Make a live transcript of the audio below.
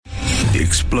The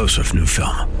explosive new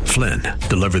film, Flynn,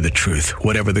 deliver the truth,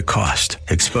 whatever the cost,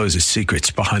 exposes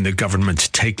secrets behind the government's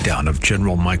takedown of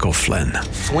General Michael Flynn.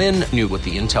 Flynn knew what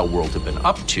the intel world had been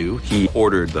up to. He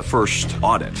ordered the first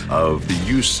audit of the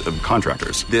use of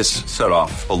contractors. This set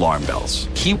off alarm bells.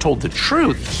 He told the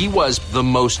truth. He was the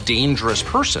most dangerous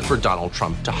person for Donald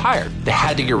Trump to hire. They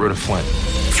had to get rid of Flynn.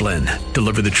 Flynn,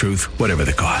 deliver the truth, whatever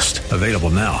the cost. Available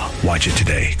now. Watch it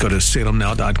today. Go to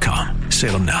salemnow.com.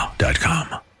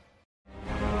 salemnow.com.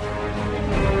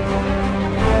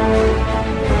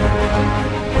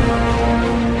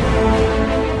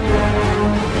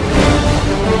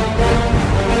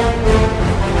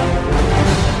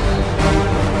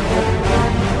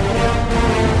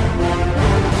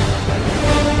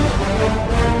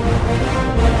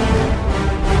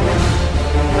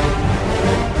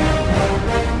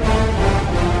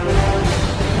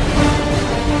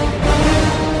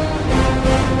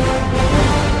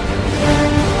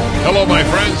 Hello, my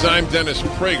friends. I'm Dennis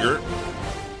Prager.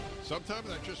 Sometimes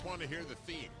I just want to hear the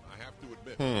theme, I have to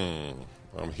admit.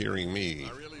 I'm hearing me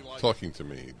talking to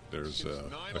me. There's a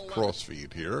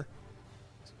crossfeed here.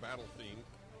 It's a battle theme.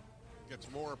 Gets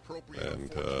more appropriate,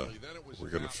 and we're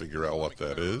going to figure out what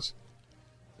that is,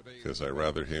 because I'd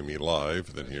rather hear me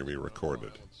live than hear me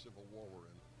recorded.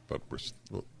 But we're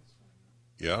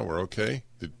okay?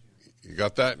 You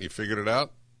got that? You figured it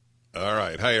out? All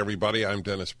right. Hi, everybody. I'm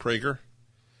Dennis Prager.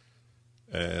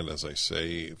 And as I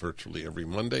say virtually every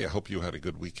Monday, I hope you had a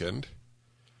good weekend.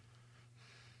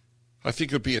 I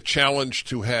think it would be a challenge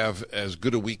to have as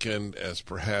good a weekend as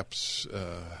perhaps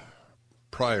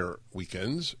prior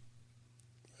weekends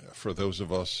for those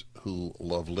of us who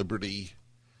love liberty,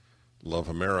 love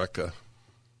America,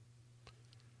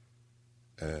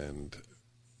 and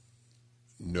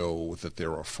know that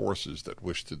there are forces that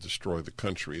wish to destroy the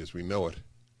country as we know it.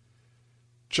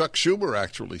 Chuck Schumer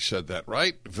actually said that,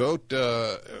 right? Vote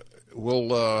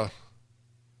will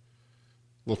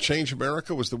change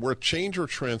America. Was the word change or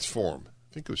transform?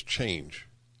 I think it was change.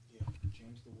 Yeah,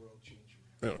 change the world, change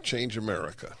America. No, change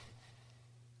America.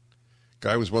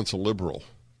 Guy was once a liberal.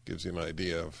 Gives you an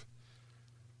idea of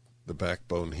the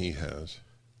backbone he has.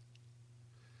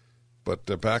 But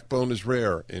backbone is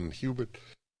rare in human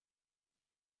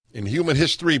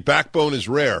history. Backbone is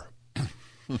rare.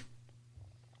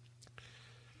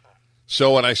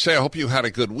 So when I say I hope you had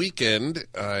a good weekend,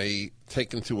 I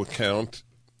take into account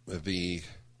the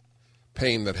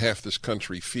pain that half this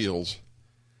country feels,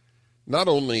 not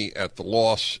only at the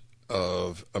loss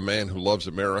of a man who loves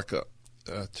America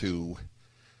to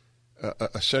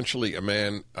essentially a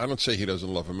man, I don't say he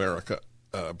doesn't love America,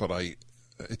 but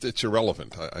it's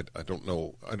irrelevant. I don't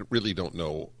know. I really don't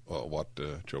know what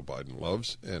Joe Biden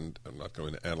loves, and I'm not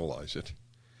going to analyze it.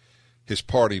 His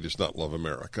party does not love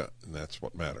America, and that's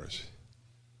what matters.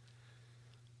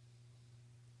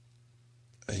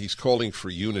 He's calling for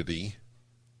unity.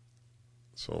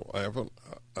 So I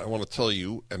want to tell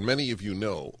you, and many of you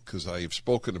know, because I have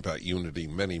spoken about unity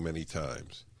many, many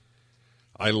times.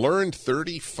 I learned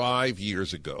 35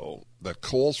 years ago that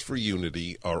calls for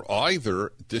unity are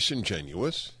either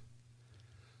disingenuous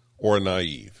or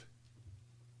naive.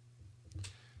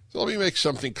 So let me make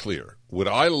something clear. Would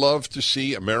I love to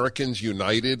see Americans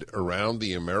united around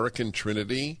the American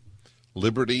Trinity,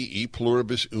 liberty, e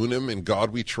pluribus unum, in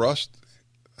God we trust?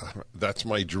 That's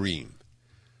my dream.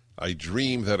 I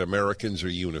dream that Americans are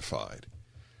unified.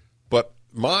 But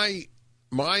my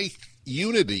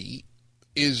unity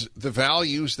is the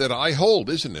values that I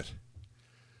hold, isn't it?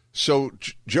 So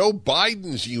Joe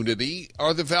Biden's unity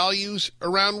are the values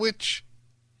around which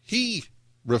he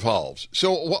revolves.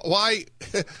 So why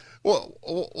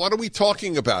what are we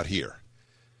talking about here?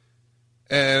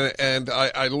 And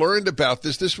I learned about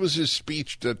this. This was his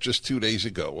speech just 2 days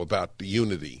ago about the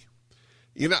unity.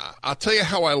 You know, I'll tell you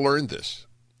how I learned this.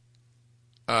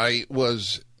 I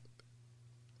was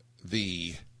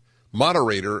the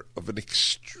moderator of an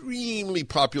extremely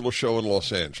popular show in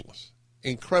Los Angeles.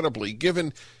 Incredibly,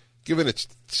 given its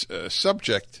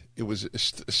subject, it was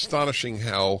astonishing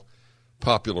how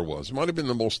popular it was. It might have been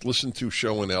the most listened to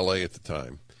show in L.A. at the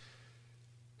time.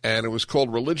 And it was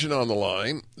called Religion on the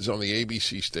Line. It was on the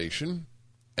ABC station.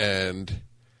 And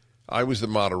I was the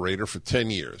moderator for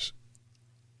 10 years.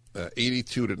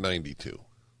 82 to 92.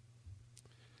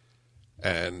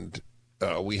 And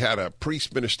we had a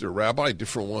priest, minister, rabbi,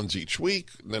 different ones each week.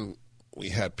 And then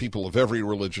we had people of every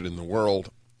religion in the world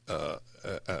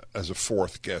as a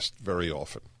fourth guest very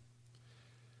often.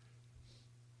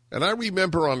 And I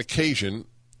remember on occasion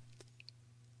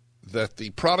that the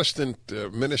Protestant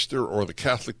minister or the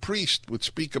Catholic priest would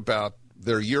speak about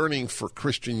their yearning for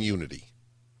Christian unity.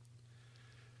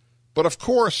 But of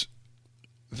course,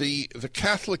 the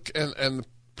Catholic and the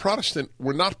Protestant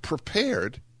were not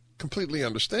prepared, completely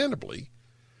understandably,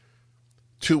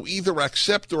 to either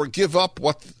accept or give up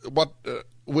what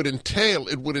would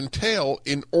entail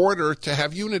in order to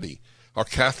have unity. Are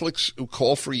Catholics who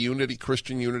call for unity,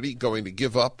 Christian unity, going to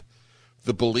give up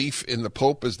the belief in the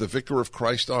Pope as the vicar of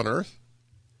Christ on earth?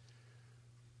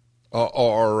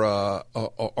 Are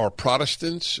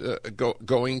Protestants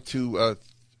going to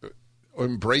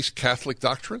embrace Catholic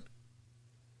doctrine?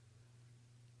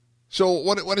 So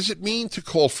what does it mean to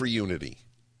call for unity?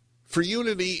 For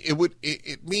unity,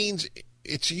 it means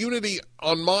it's unity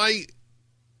on my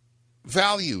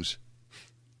values.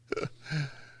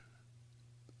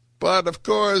 But of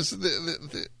course,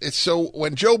 it's so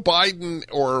when Joe Biden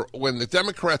or when the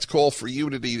Democrats call for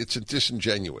unity, it's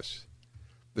disingenuous.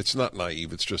 It's not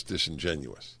naive, it's just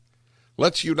disingenuous.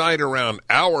 Let's unite around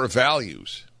our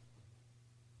values.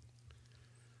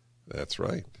 That's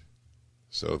right.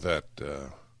 So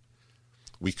that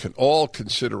we can all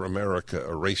consider America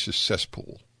a racist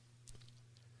cesspool.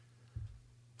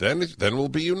 Then we'll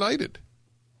be united,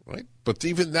 right? But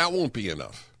even that won't be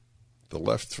enough. The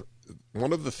left,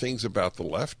 one of the things about the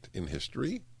left in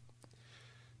history,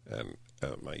 and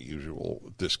my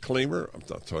usual disclaimer, I'm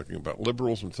not talking about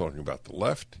liberals, I'm talking about the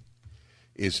left,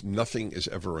 is nothing is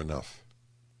ever enough.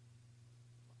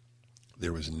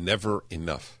 There is never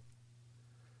enough.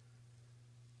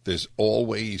 There's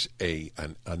always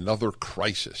another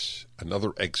crisis,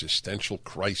 another existential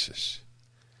crisis.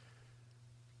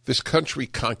 This country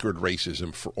conquered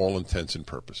racism for all intents and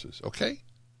purposes, okay?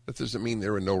 That doesn't mean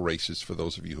there are no racists for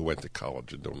those of you who went to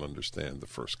college and don't understand the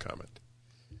first comment.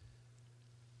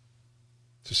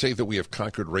 To say that we have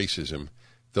conquered racism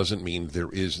doesn't mean there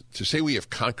is, to say we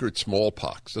have conquered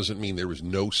smallpox doesn't mean there is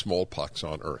no smallpox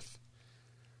on earth.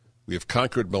 We have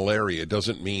conquered malaria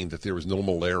doesn't mean that there is no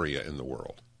malaria in the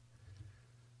world.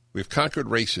 We have conquered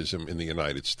racism in the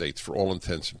United States for all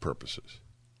intents and purposes.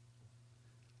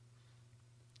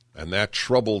 And that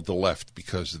troubled the left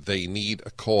because they need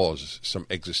a cause, some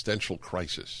existential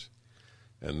crisis.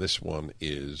 And this one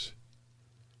is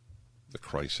the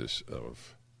crisis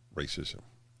of racism.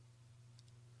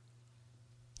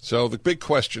 So the big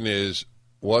question is,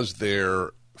 was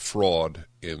there fraud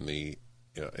in the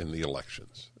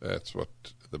elections? That's what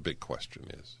the big question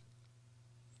is.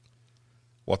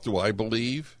 What do I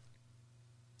believe?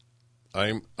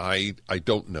 I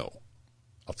don't know.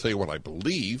 I'll tell you what I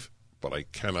believe, but I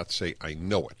cannot say I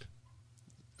know it.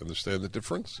 Understand the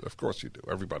difference? Of course you do.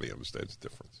 Everybody understands the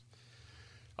difference.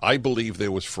 I believe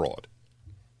there was fraud.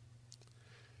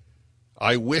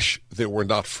 I wish there were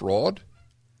not fraud.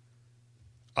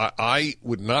 I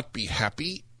would not be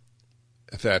happy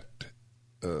that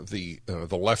the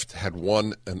left had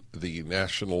won the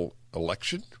national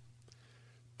election,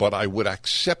 but I would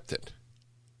accept it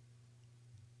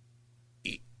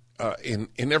in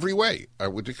every way. I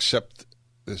would accept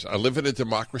this. I live in a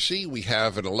democracy. We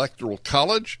have an electoral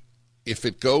college. If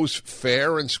it goes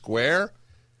fair and square,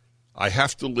 I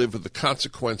have to live with the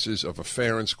consequences of a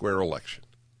fair and square election.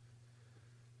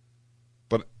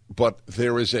 But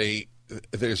there's a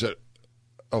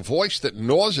voice that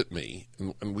gnaws at me,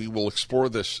 and we will explore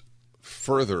this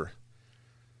further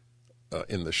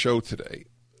in the show today.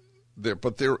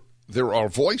 But there are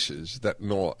voices that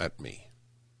gnaw at me.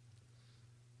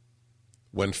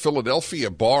 When Philadelphia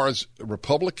bars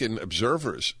Republican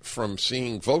observers from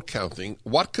seeing vote counting,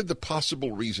 what could the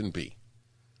possible reason be?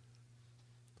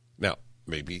 Now,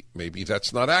 maybe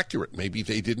that's not accurate. Maybe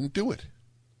they didn't do it.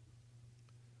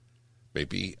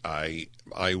 Maybe I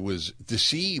was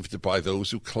deceived by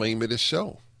those who claim it is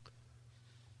so.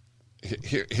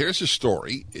 Here's a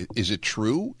story. Is it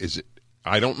true?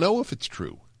 I don't know if it's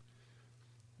true.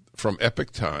 From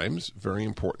Epoch Times, very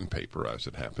important paper as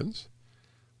it happens.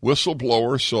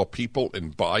 Whistleblower saw people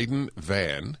in Biden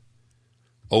van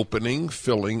opening,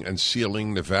 filling, and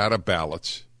sealing Nevada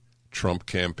ballots, Trump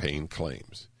campaign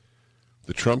claims.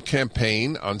 The Trump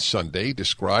campaign on Sunday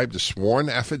described a sworn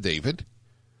affidavit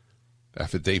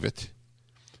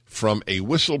from a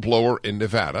whistleblower in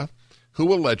Nevada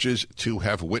who alleges to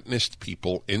have witnessed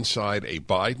people inside a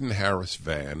Biden-Harris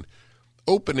van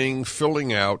opening,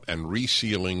 filling out, and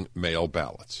resealing mail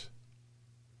ballots.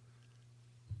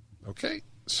 Okay,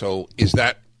 so is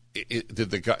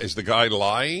the guy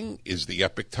lying? Is the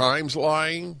Epoch Times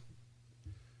lying?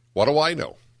 What do I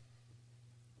know?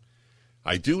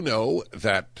 I do know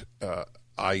that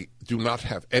I do not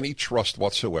have any trust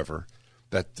whatsoever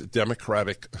that the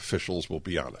Democratic officials will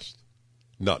be honest.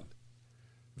 None.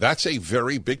 That's a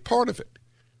very big part of it.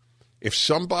 If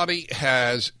somebody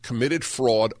has committed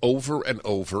fraud over and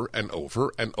over and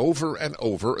over and over and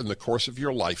over in the course of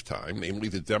your lifetime, namely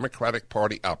the Democratic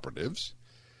Party operatives,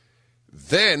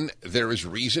 then there is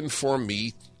reason for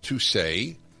me to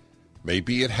say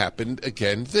maybe it happened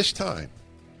again this time.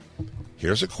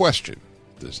 Here's a question.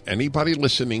 Does anybody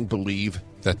listening believe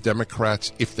that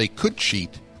Democrats, if they could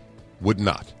cheat, would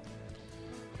not?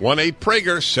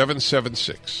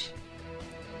 1-8-PRAGER-776.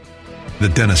 The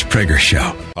Dennis Prager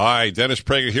Show. Hi, Dennis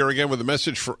Prager here again with a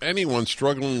message for anyone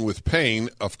struggling with pain.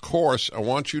 Of course, I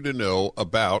want you to know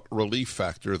about Relief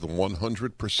Factor, the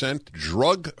 100%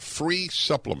 drug-free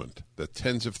supplement that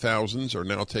tens of thousands are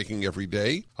now taking every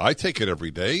day. I take it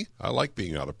every day. I like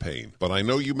being out of pain. But I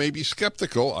know you may be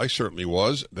skeptical. I certainly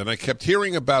was. Then I kept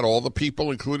hearing about all the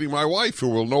people, including my wife, who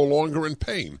were no longer in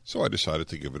pain. So I decided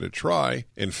to give it a try.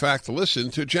 In fact, listen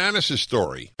to Janice's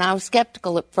story. I was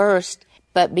skeptical at first.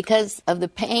 But because of the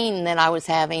pain that I was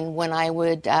having when I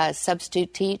would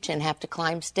substitute teach and have to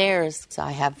climb stairs, so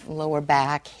I have lower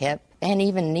back, hip, and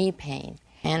even knee pain.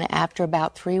 And after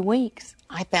about 3 weeks,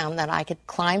 I found that I could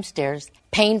climb stairs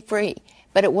pain-free.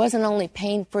 But it wasn't only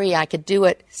pain-free. I could do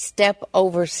it step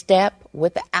over step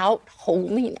without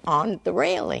holding on the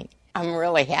railing. I'm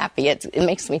really happy. It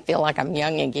makes me feel like I'm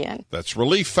young again. That's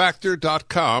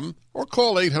ReliefFactor.com or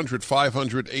call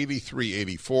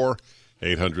 800-500-8384.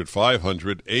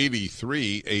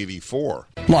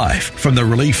 800-500-8384. Live from the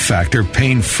Relief Factor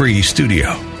Pain-Free Studio.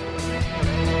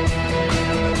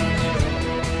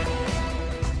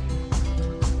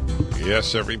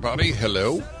 Yes, everybody.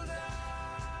 Hello.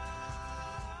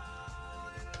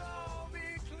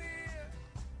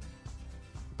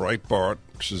 Breitbart,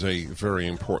 which is a very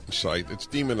important site. It's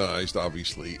demonized,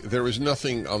 obviously. There is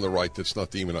nothing on the right that's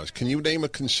not demonized. Can you name a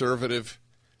conservative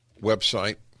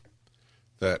website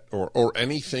that, or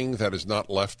anything that is not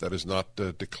left, that is not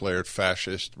declared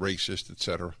fascist, racist,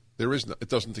 etc.? There is no, it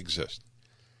doesn't exist.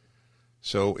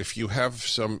 So if you have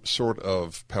some sort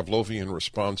of Pavlovian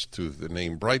response to the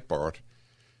name Breitbart,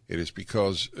 it is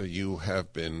because you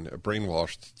have been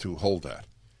brainwashed to hold that.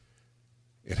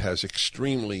 It has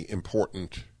extremely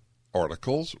important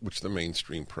articles, which the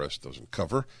mainstream press doesn't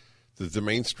cover. Did the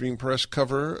mainstream press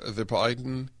cover the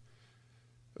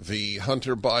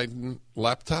Hunter Biden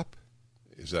laptop?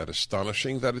 Is that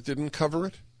astonishing that it didn't cover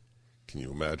it? Can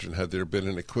you imagine had there been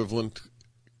an equivalent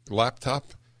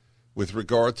laptop with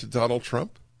regard to Donald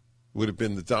Trump? It would have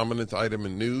been the dominant item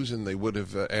in news, and they would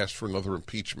have asked for another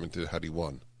impeachment had he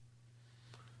won.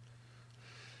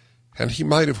 And he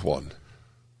might have won.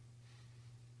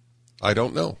 I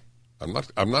don't know.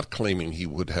 I'm not claiming he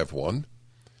would have won.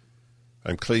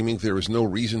 I'm claiming there is no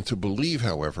reason to believe,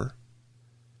 however,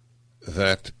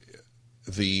 that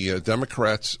the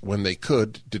Democrats, when they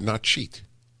could, did not cheat.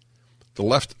 The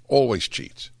left always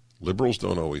cheats. Liberals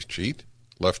don't always cheat.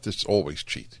 Leftists always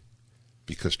cheat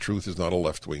because truth is not a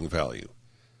left-wing value.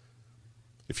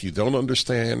 If you don't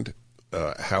understand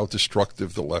how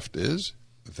destructive the left is,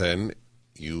 then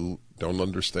you don't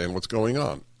understand what's going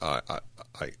on. I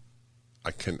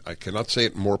cannot say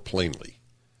it more plainly.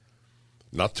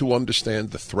 Not to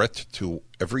understand the threat to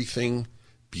everything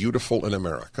beautiful in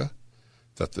America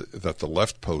that the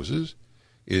left poses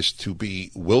is to be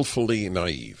willfully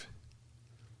naive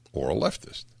or a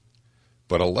leftist.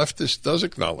 But a leftist does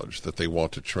acknowledge that they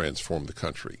want to transform the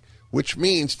country, which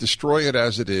means destroy it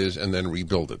as it is and then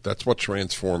rebuild it. That's what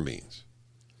transform means.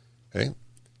 Okay?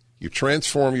 You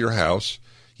transform your house,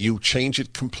 you change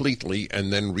it completely,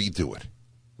 and then redo it.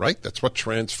 Right? That's what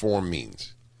transform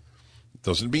means. It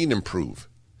doesn't mean improve.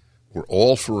 We're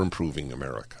all for improving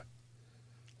America.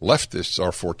 Leftists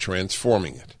are for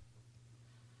transforming it.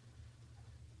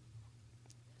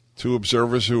 Two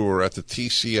observers who were at the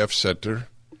TCF Center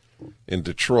in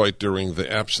Detroit during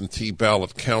the absentee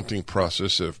ballot counting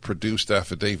process have produced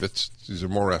affidavits. These are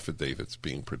more affidavits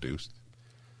being produced,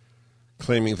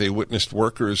 claiming they witnessed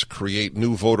workers create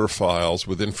new voter files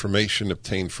with information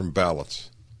obtained from ballots.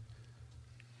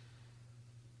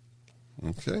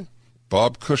 Okay.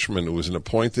 Bob Cushman, who was an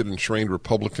appointed and trained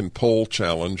Republican poll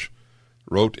challenge,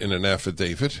 wrote in an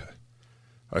affidavit,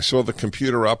 I saw the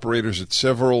computer operators at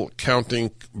several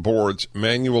counting boards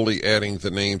manually adding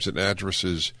the names and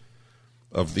addresses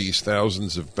of these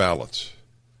thousands of ballots.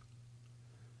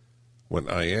 When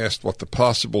I asked what the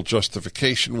possible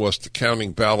justification was to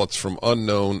counting ballots from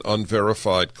unknown,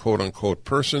 unverified, quote-unquote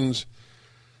persons,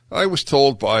 I was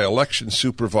told by election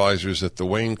supervisors at the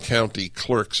Wayne County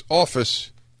Clerk's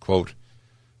office, quote,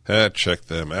 had checked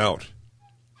them out.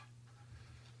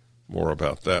 More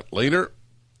about that later.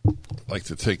 I'd like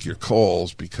to take your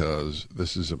calls because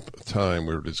this is a time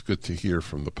where it is good to hear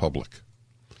from the public.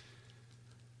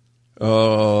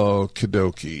 Oh,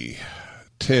 Kadoki.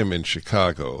 Tim in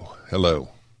Chicago. Hello.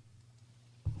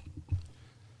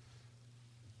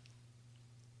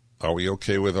 Are we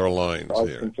okay with our lines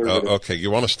here? Okay, you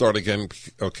want to start again?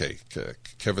 Okay,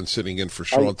 Kevin's sitting in for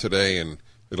Sean today, and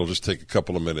it'll just take a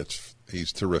couple of minutes.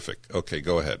 He's terrific. Okay,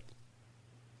 go ahead.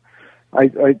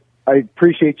 I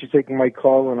appreciate you taking my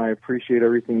call, and I appreciate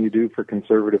everything you do for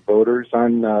conservative voters.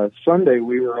 On Sunday,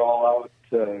 we were all out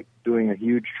doing a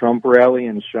huge Trump rally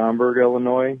in Schaumburg,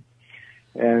 Illinois,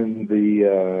 and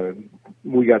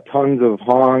we got tons of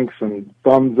honks and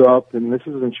thumbs up, and this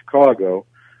is in Chicago.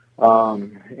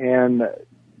 And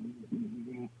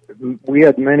we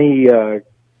had many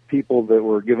people that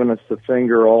were giving us the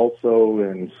finger also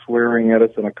and swearing at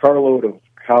us, and a carload of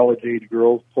college-age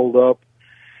girls pulled up,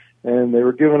 and they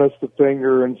were giving us the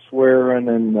finger and swearing,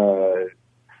 and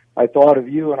I thought of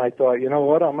you, and I thought, you know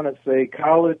what, I'm going to say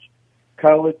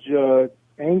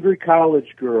angry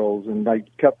college girls, and I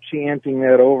kept chanting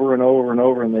that over and over and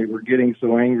over, and they were getting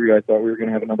so angry I thought we were going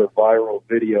to have another viral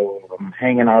video of them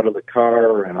hanging out of the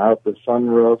car and out the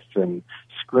sunroof and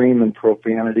screaming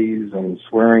profanities and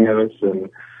swearing at us,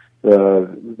 and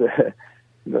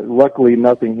luckily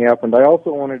nothing happened. I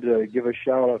also wanted to give a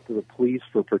shout out to the police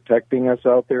for protecting us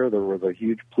out there. There was a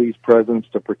huge police presence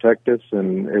to protect us,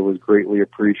 and it was greatly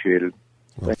appreciated.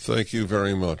 Well, thank you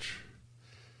very much.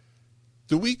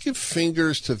 Do we give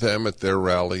fingers to them at their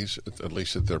rallies, at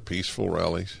least at their peaceful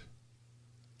rallies?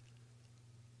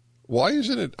 Why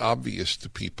isn't it obvious to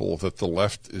people that the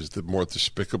left is the more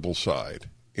despicable side?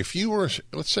 If you were,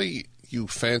 let's say you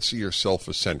fancy yourself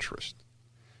a centrist,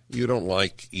 you don't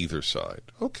like either side,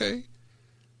 okay.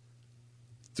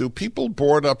 Do people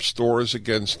board up stores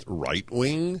against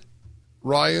right-wing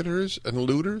rioters and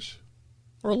looters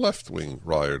or left-wing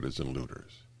rioters and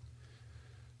looters?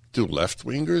 Do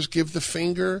left-wingers give the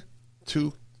finger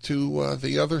to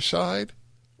the other side,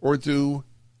 or do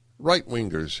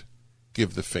right-wingers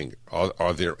give the finger?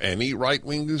 Are there any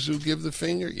right-wingers who give the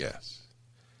finger? Yes.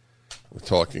 We're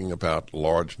talking about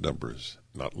large numbers,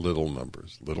 not little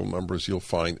numbers. Little numbers, you'll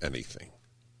find anything.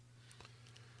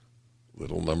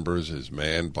 Little numbers is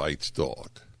man bites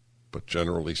dog, but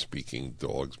generally speaking,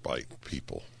 dogs bite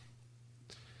people.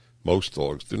 Most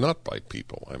dogs do not bite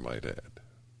people, I might add.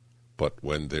 But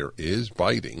when there is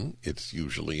biting, it's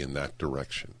usually in that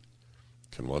direction.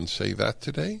 Can one say that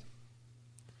today?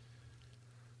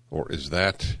 Or is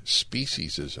that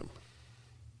speciesism?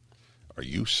 Are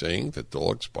you saying that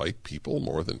dogs bite people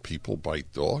more than people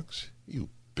bite dogs? You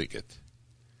bigot.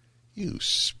 You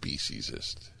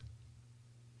speciesist.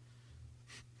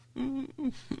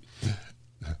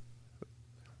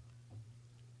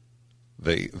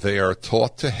 They are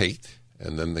taught to hate,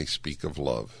 and then they speak of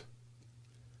love.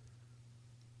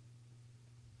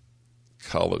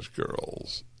 College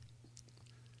girls.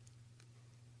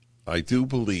 I do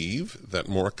believe that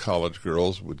more college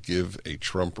girls would give a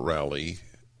Trump rally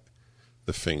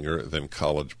the finger than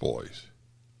college boys.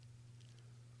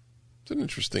 It's an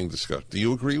interesting discussion. Do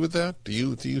you agree with that? Do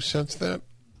you sense that?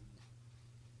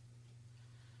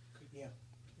 Yeah.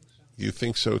 You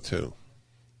think so too?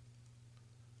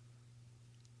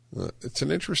 It's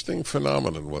an interesting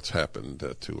phenomenon what's happened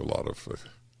to a lot of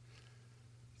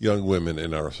young women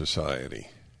in our society.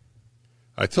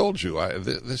 I told you,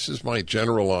 this is my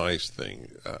generalized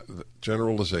thing.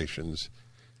 Generalizations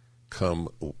come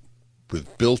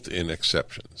with built-in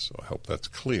exceptions, so I hope that's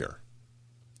clear.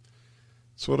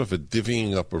 Sort of a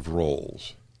divvying up of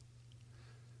roles.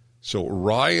 So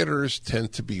rioters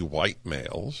tend to be white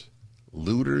males,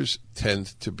 looters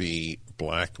tend to be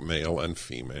black male and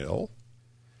female,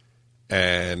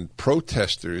 and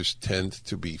protesters tend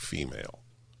to be female.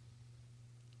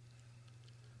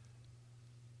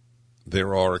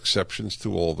 There are exceptions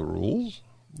to all the rules.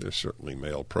 There's certainly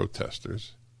male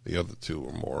protesters. The other two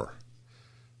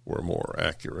were more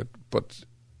accurate. But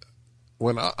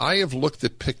when I have looked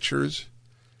at pictures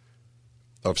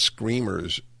of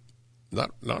screamers,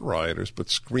 not rioters, but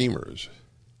screamers,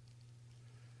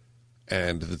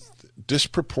 and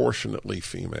disproportionately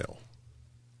female.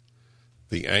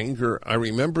 The anger, I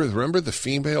remember the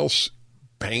females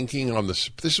banging on this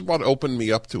is what opened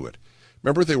me up to it.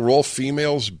 Remember, they were all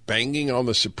females banging on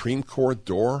the Supreme Court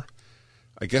door.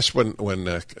 I guess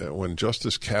when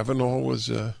Justice Kavanaugh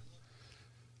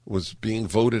was being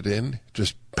voted in,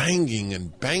 just banging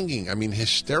and banging. I mean,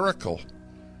 hysterical.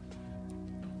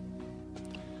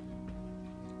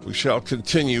 We shall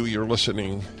continue. You're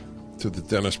listening to the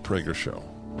Dennis Prager Show.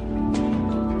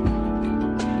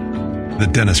 The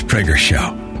Dennis Prager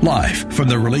Show, live from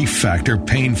the Relief Factor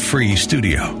Pain-Free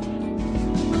Studio.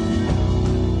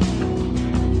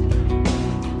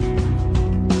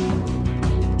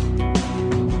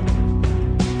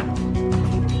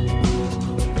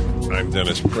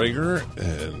 Dennis Prager,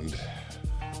 and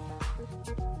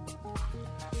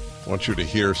I want you to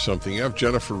hear something. You have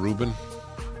Jennifer Rubin.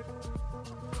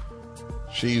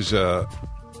 She's an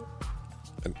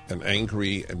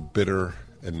angry and bitter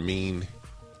and mean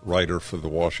writer for the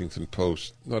Washington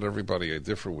Post. Not everybody I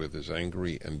differ with is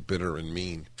angry and bitter and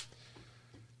mean.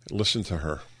 Listen to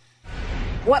her.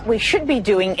 What we should be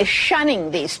doing is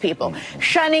shunning these people.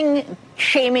 Shunning,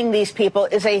 shaming these people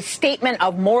is a statement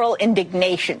of moral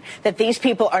indignation that these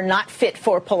people are not fit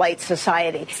for polite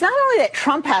society. It's not only that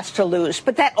Trump has to lose,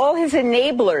 but that all his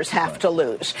enablers have to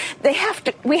lose.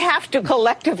 We have to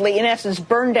collectively, in essence,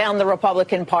 burn down the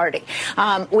Republican Party.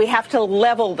 We have to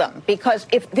level them, because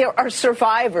if there are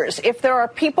survivors, if there are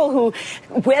people who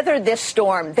weathered this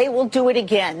storm, they will do it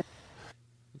again.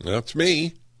 That's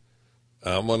me.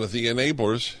 I'm one of the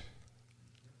enablers.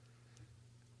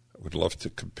 I would love to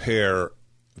compare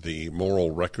the moral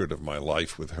record of my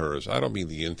life with hers. I don't mean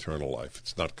the internal life.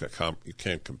 It's not, you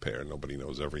can't compare. Nobody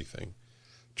knows everything.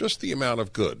 Just the amount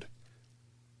of good.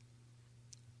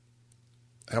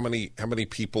 How many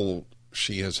people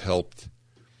she has helped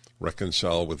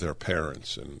reconcile with their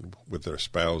parents and with their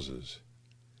spouses.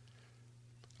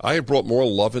 I have brought more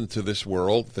love into this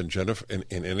world than Jennifer in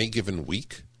any given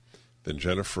week than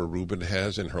Jennifer Rubin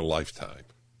has in her lifetime.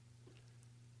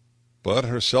 But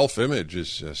her self-image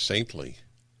is saintly.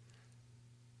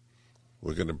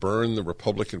 We're going to burn the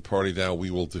Republican Party down.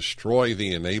 We will destroy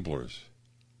the enablers.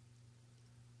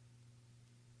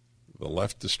 The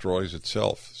left destroys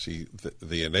itself. See,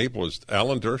 the enablers,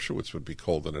 Alan Dershowitz would be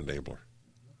called an enabler.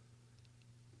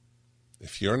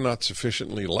 If you're not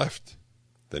sufficiently left,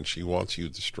 then she wants you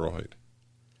destroyed.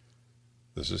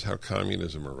 This is how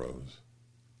communism arose.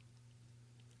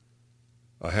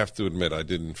 I have to admit, I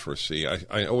didn't foresee.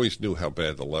 I always knew how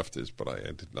bad the left is, but I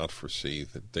did not foresee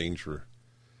the danger,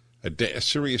 a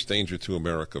serious danger to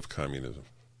America of communism.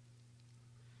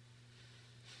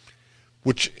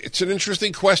 Which, it's an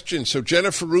interesting question. So,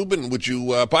 Jennifer Rubin, would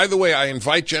you, by the way, I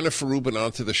invite Jennifer Rubin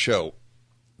onto the show.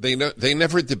 They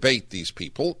never debate, these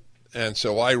people, and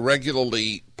so I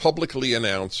regularly publicly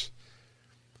announce,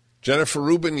 Jennifer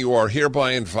Rubin, you are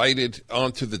hereby invited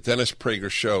onto the Dennis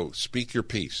Prager Show. Speak your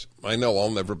piece. I know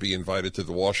I'll never be invited to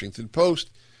the Washington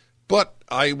Post, but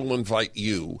I will invite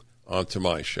you onto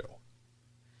my show.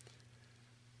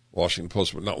 Washington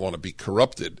Post would not want to be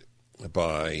corrupted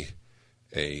by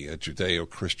a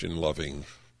Judeo-Christian loving,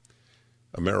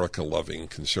 America-loving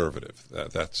conservative.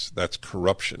 That's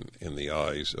corruption in the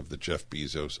eyes of the Jeff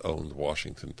Bezos-owned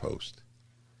Washington Post.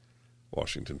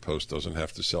 Washington Post doesn't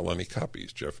have to sell any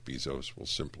copies. Jeff Bezos will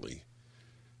simply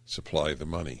supply the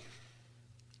money.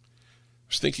 I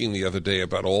was thinking the other day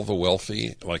about all the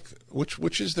wealthy, like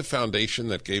which is the foundation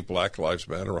that gave Black Lives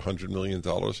Matter $100 million?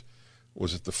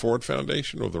 Was it the Ford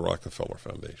Foundation or the Rockefeller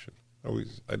Foundation?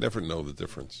 I never know the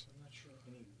difference. I'm not sure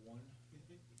any one.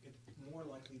 It's more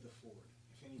likely the Ford.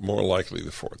 More likely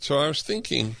the Ford. So I was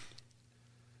thinking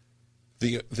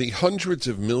the hundreds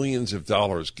of millions of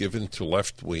dollars given to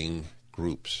left-wing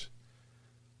groups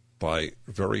by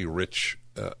very rich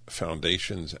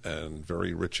foundations and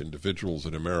very rich individuals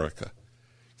in America.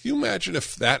 Can you imagine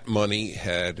if that money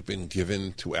had been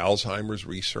given to Alzheimer's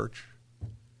research?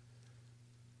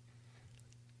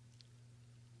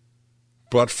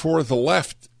 But for the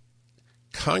left,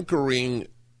 conquering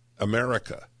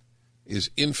America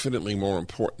is infinitely more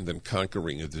important than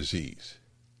conquering a disease.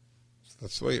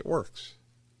 That's the way it works.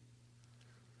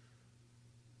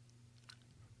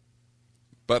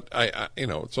 But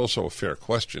it's also a fair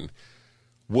question.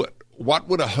 What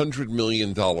would $100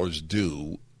 million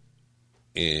do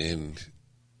in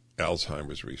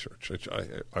Alzheimer's research?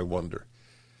 I wonder.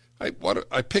 I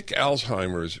pick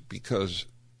Alzheimer's because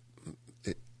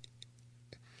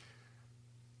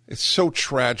it's so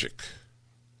tragic.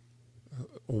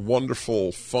 A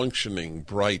wonderful, functioning,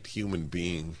 bright human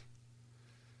being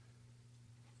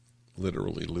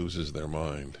literally loses their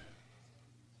mind.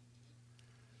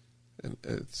 And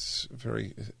it's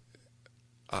very...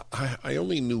 I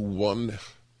only knew one...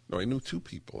 No, I knew two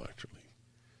people, actually.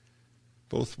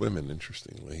 Both women,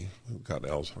 interestingly, who got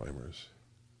Alzheimer's.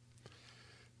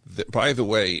 By the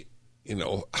way,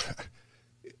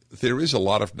 there is a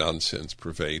lot of nonsense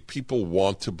pervade. People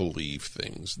want to believe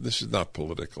things. This is not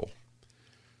political.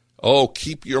 Oh,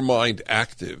 keep your mind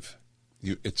active.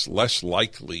 It's less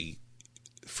likely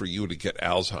for you to get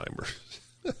Alzheimer's.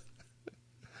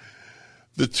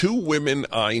 The two women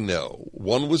I know,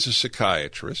 one was a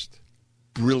psychiatrist,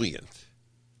 brilliant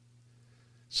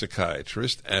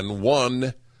psychiatrist, and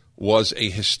one was a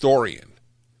historian,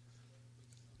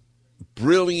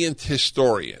 brilliant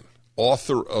historian,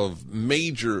 author of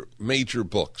major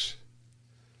books.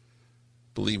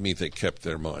 Believe me, they kept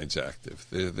their minds active.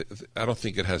 I don't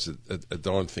think it has a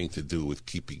darn thing to do with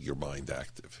keeping your mind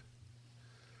active.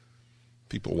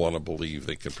 People want to believe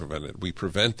they can prevent it. We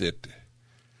prevent it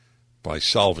by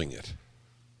solving it.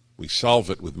 We solve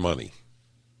it with money.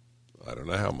 I don't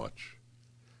know how much.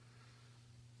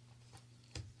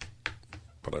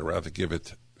 But I'd rather give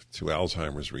it to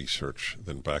Alzheimer's research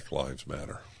than Black Lives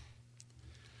Matter.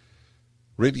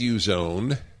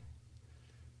 Riduzone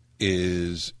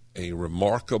is a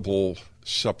remarkable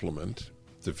supplement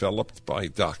developed by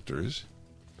doctors,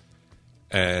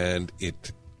 and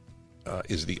it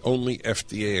is the only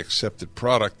FDA-accepted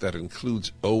product that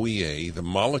includes OEA, the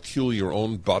molecule your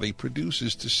own body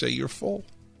produces to say you're full,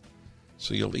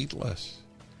 so you'll eat less.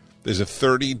 There's a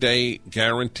 30-day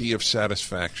guarantee of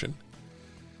satisfaction.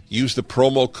 Use the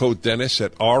promo code Dennis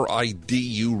at riduzone.com.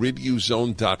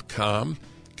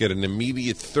 Get an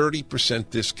immediate 30%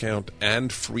 discount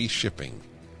and free shipping.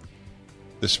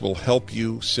 This will help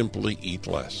you simply eat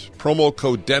less. Promo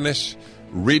code Dennis,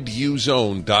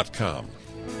 riduzone.com.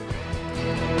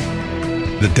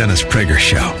 The Dennis Prager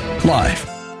Show, live.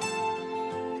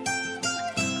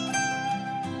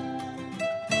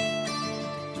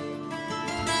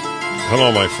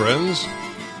 Hello, my friends.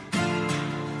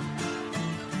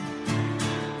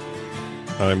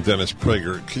 I'm Dennis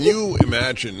Prager. Can you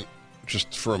imagine,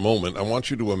 just for a moment, I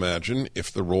want you to imagine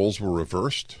if the roles were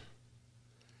reversed.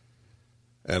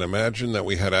 And imagine that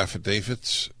we had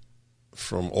affidavits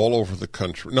from all over the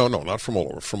country. No, not from all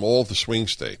over, from all the swing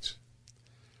states.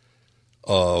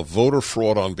 Of voter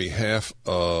fraud on behalf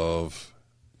of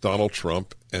Donald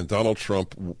Trump, and Donald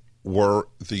Trump were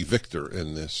the victor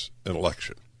in this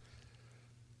election.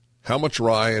 How much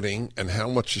rioting and how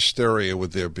much hysteria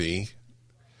would there be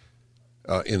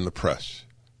in the press?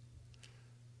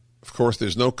 Of course,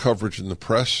 there's no coverage in the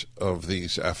press of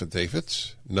these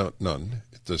affidavits. None.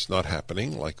 It is not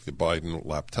happening, like the Biden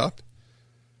laptop.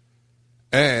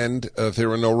 And there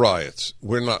are no riots.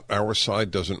 Our side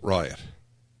doesn't riot.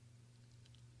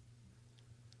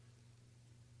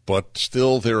 But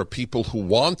still, there are people who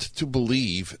want to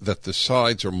believe that the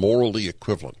sides are morally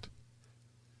equivalent.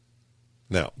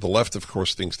 Now, the left, of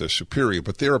course, thinks they're superior,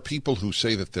 but there are people who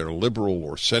say that they're liberal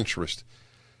or centrist.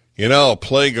 You know,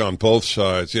 plague on both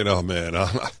sides. You know, man,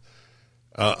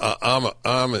 I'm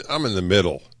in the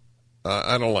middle.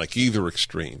 I don't like either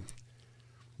extreme.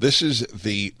 This is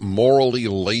the morally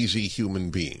lazy human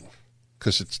being,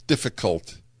 because it's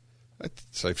difficult.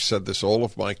 I've said this all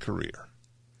of my career.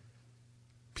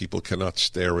 People cannot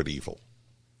stare at evil.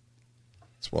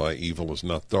 That's why evil is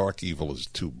not dark. Evil is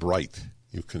too bright.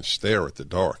 You can stare at the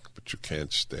dark, but you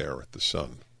can't stare at the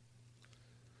sun.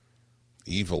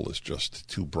 Evil is just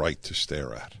too bright to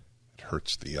stare at. It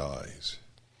hurts the eyes.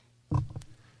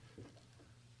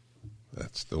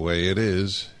 That's the way it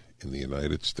is in the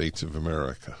United States of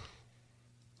America.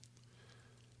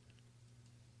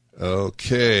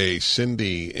 Okay,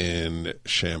 Cindy in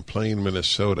Champlain,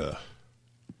 Minnesota.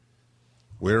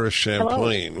 Where is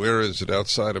Champlain? Hello. Where is it?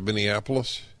 Outside of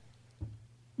Minneapolis?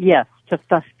 Yes, just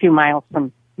a few miles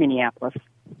from Minneapolis.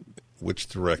 Which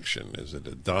direction? Is it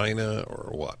Edina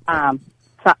or what?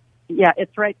 Yeah,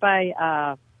 it's right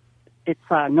by,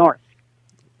 north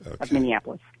of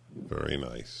Minneapolis. Very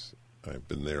nice. I've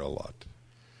been there a lot.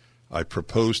 I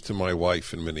proposed to my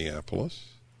wife in Minneapolis.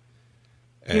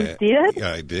 You did?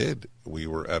 Yeah, I did. We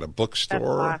were at a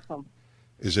bookstore. That's awesome.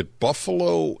 Is it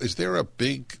Buffalo? Is there a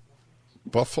big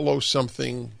Buffalo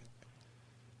something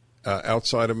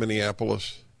outside of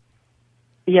Minneapolis?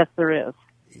 Yes, there is.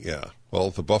 Yeah.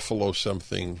 Well, the Buffalo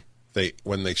something,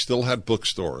 when they still had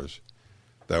bookstores,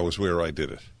 that was where I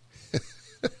did it.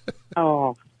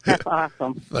 Oh, that's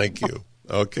awesome. Thank you.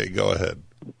 Okay, go ahead.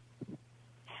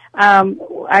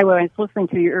 I was listening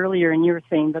to you earlier, and you were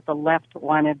saying that the left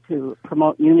wanted to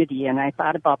promote unity, and I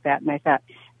thought about that, and I thought,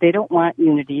 they don't want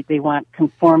unity, they want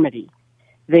conformity.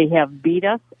 They have beat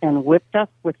us and whipped us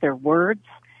with their words.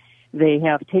 They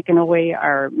have taken away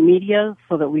our media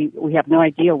so that we have no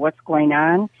idea what's going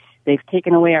on. They've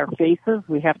taken away our faces.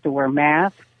 We have to wear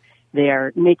masks. They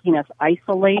are making us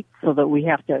isolate so that we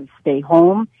have to stay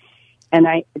home. And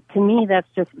to me, that's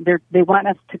just, they want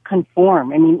us to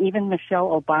conform. I mean, even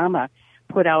Michelle Obama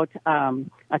put out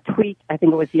a tweet, I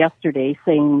think it was yesterday,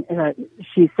 saying,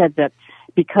 she said that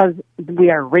because we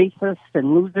are racist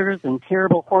and losers and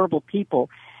terrible, horrible people,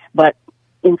 but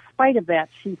in spite of that,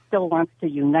 she still wants to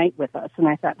unite with us. And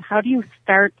I thought, how do you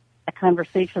start a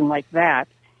conversation like that?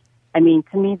 I mean,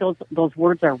 to me, those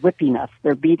words are whipping us.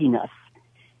 They're beating us.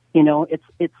 You know,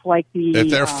 it's like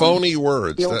they're phony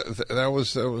words. That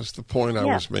was the point I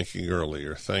was making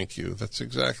earlier. Thank you. That's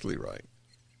exactly right.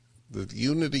 The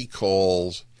unity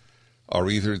calls are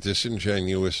either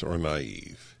disingenuous or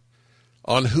naive.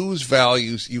 On whose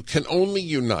values you can only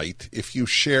unite if you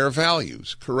share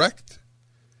values, correct?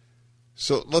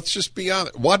 So let's just be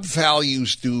honest. What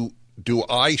values do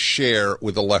I share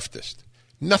with a leftist?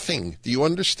 Nothing. Do you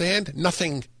understand?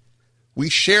 Nothing. We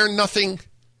share nothing.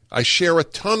 I share a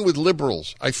ton with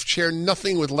liberals. I share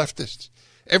nothing with leftists.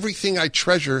 Everything I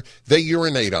treasure, they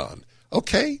urinate on.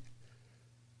 Okay?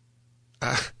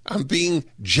 I'm being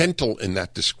gentle in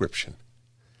that description.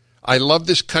 I love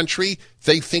this country.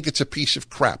 They think it's a piece of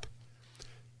crap.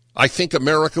 I think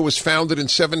America was founded in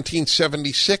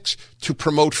 1776 to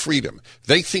promote freedom.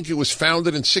 They think it was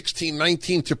founded in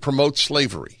 1619 to promote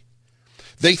slavery.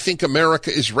 They think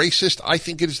America is racist. I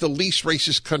think it is the least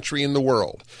racist country in the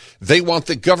world. They want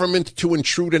the government to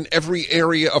intrude in every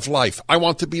area of life. I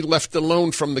want to be left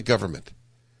alone from the government.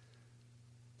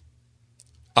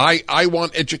 I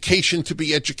want education to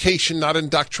be education, not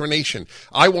indoctrination.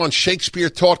 I want Shakespeare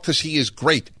taught because he is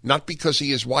great, not because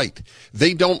he is white.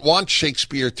 They don't want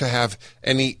Shakespeare to have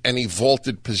any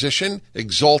exalted position,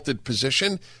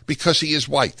 because he is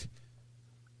white.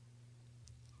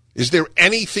 Is there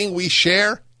anything we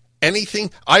share?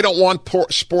 Anything? I don't want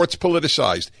sports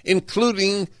politicized,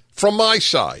 including from my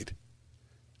side.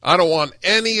 I don't want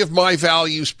any of my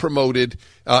values promoted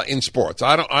in sports.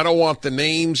 I don't want the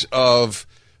names of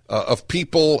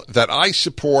people that I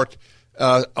support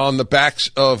on the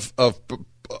backs of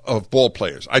ball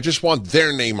players. I just want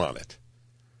their name on it.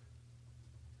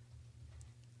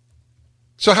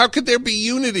 So how could there be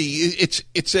unity?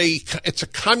 It's a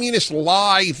communist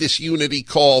lie, this unity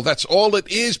call. That's all it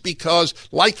is, because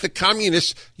like the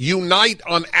communists, unite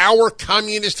on our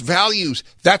communist values.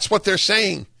 That's what they're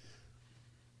saying.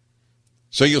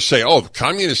 So you'll say, oh, the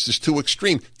communist is too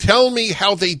extreme. Tell me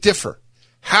how they differ.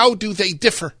 How do they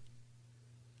differ?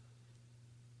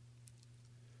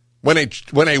 When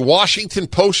a Washington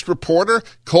Post reporter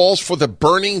calls for the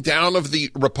burning down of the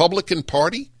Republican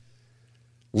Party,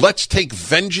 let's take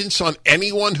vengeance on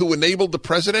anyone who enabled the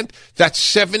president. That's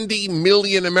 70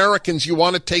 million Americans you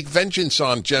want to take vengeance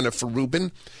on, Jennifer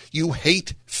Rubin. You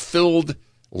hate-filled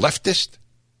leftist.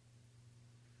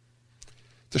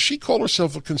 Does she call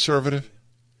herself a conservative?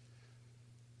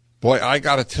 Boy, I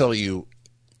got to tell you,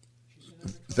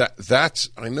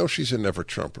 I know she's a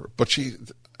never-Trumper, but she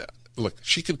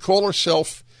could call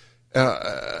herself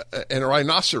a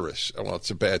rhinoceros. Well, it's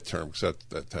a bad term because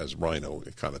that has rhino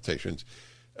connotations.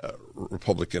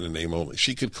 Republican in name only.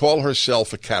 She could call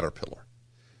herself a caterpillar.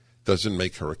 Doesn't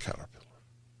make her a caterpillar.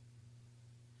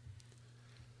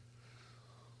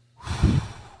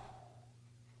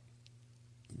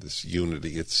 This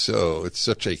unity, it's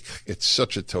such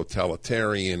a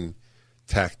totalitarian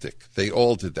tactic. They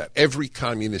all did that. Every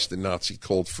communist and Nazi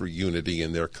called for unity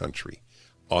in their country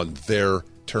on their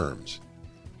terms.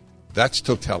 That's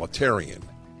totalitarian,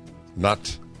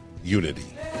 not unity.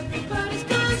 Everybody's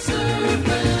gone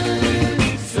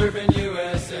surfing, surfing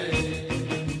USA.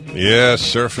 Yeah,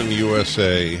 surfing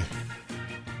USA.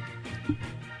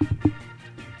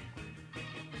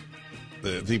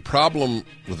 The problem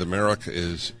with America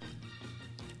is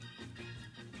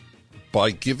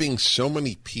by giving so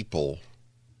many people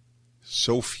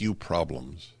so few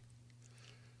problems,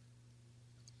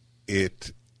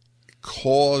 it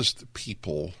caused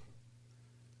people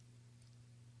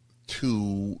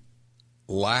to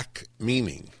lack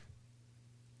meaning.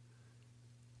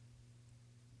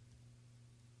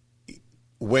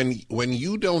 When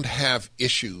you don't have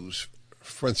issues,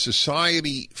 when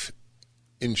society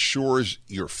ensures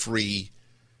you're free,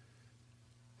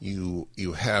 you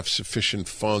have sufficient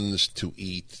funds to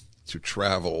eat, to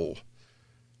travel,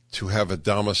 to have a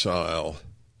domicile,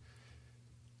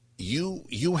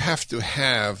 you have to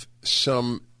have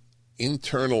some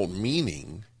internal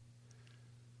meaning,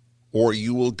 or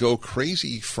you will go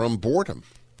crazy from boredom.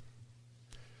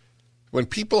 When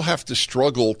people have to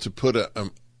struggle to put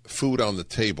food on the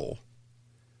table,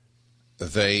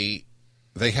 they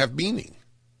have meaning.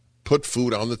 Put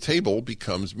food on the table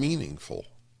becomes meaningful.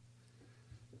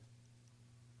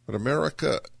 But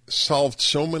America solved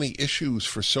so many issues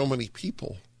for so many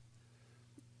people.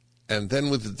 And then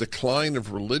with the decline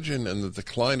of religion and the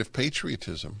decline of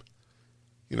patriotism,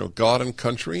 God and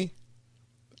country,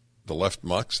 the left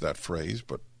mocks that phrase,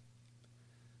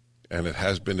 and it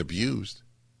has been abused.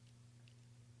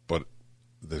 But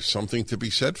there's something to be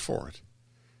said for it.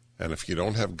 And if you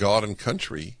don't have God and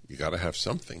country, you got to have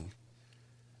something.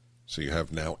 So you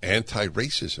have now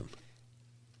anti-racism.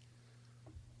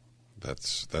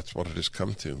 That's what it has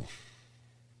come to.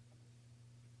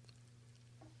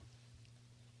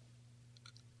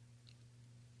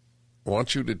 I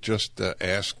want you to just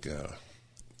ask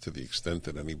to the extent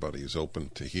that anybody is open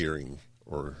to hearing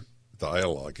or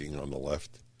dialoguing on the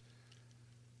left.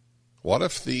 What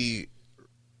if the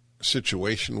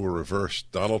situation were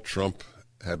reversed? Donald Trump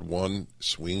had won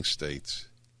swing states,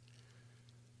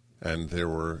 and there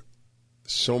were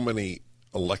so many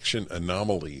election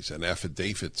anomalies and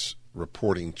affidavits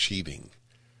reporting cheating.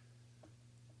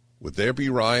 Would there be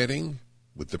rioting?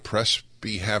 Would the press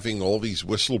be having all these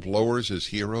whistleblowers as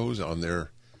heroes on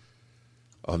their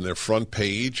front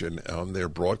page and on their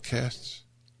broadcasts?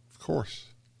 Of course.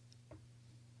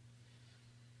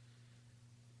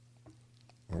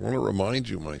 I want to remind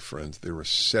you, my friends, there are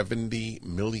 70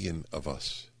 million of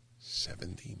us.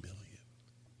 70 million.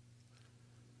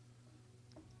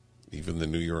 Even the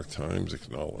New York Times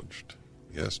acknowledged,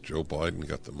 yes, Joe Biden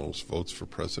got the most votes for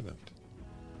president.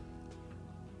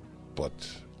 But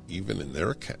even in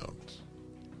their account,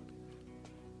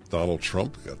 Donald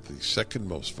Trump got the second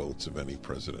most votes of any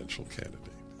presidential candidate.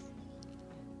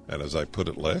 And as I put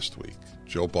it last week,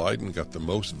 Joe Biden got the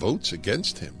most votes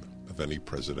against him of any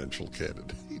presidential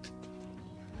candidate.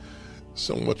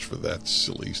 So much for that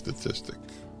silly statistic.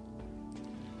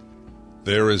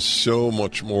 There is so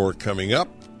much more coming up.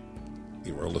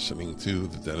 You are listening to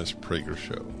The Dennis Prager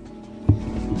Show.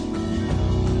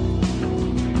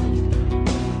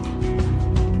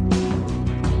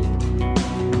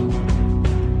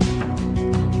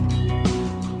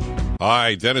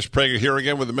 Hi, Dennis Prager here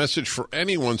again with a message for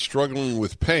anyone struggling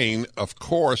with pain. Of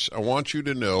course, I want you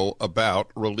to know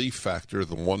about Relief Factor,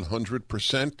 the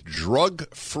 100%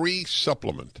 drug-free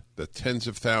supplement that tens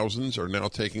of thousands are now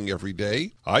taking every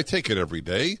day. I take it every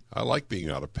day. I like being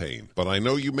out of pain. But I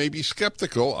know you may be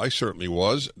skeptical. I certainly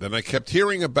was. Then I kept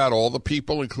hearing about all the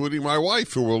people, including my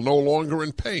wife, who were no longer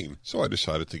in pain. So I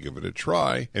decided to give it a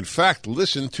try. In fact,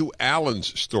 listen to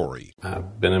Alan's story.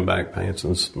 I've been in back pain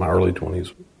since my early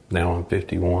 20s. Now I'm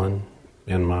 51.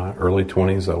 In my early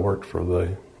 20s, I worked for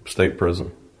the state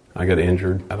prison. I got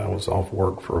injured and I was off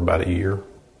work for about a year.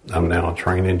 I'm now a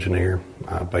trained engineer.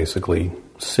 I basically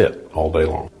sit all day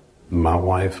long. My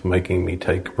wife making me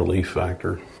take Relief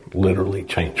Factor literally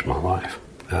changed my life.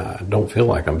 I don't feel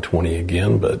like I'm 20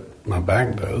 again, but my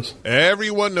back does.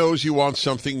 Everyone knows you want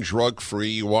something drug-free.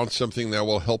 You want something that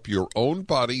will help your own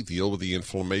body deal with the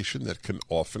inflammation that can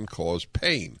often cause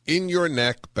pain in your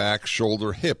neck, back,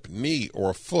 shoulder, hip, knee,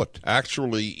 or foot.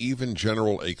 Actually, even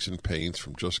general aches and pains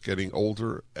from just getting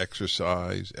older,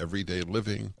 exercise, everyday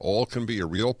living, all can be a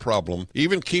real problem,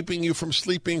 even keeping you from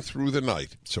sleeping through the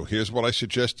night. So here's what I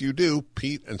suggest you do.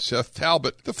 Pete and Seth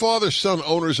Talbot, the father-son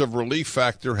owners of Relief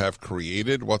Factor, have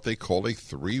created what they call a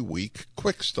 3-week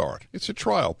quick start. It's a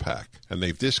trial pack, and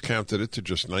they've discounted it to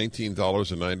just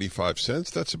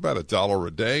 $19.95. That's about $1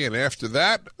 a day, and after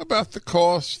that, about the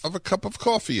cost of a cup of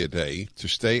coffee a day to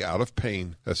stay out of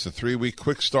pain. That's the 3-week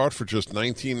quick start for just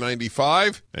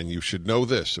 $19.95, and you should know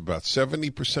this. About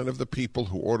 70% of the people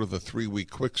who order the 3-week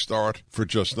quick start for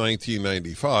just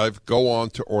 $19.95 go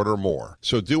on to order more.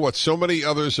 So do what so many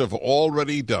others have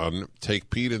already done. Take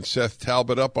Pete and Seth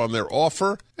Talbot up on their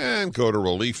offer and go to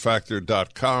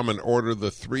ReliefFactor.com and order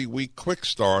the 3-week quick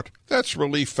start. That's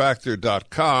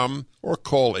ReliefFactor.com or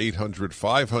call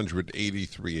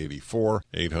 800-500-8384,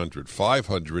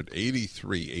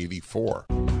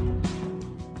 800-500-8384.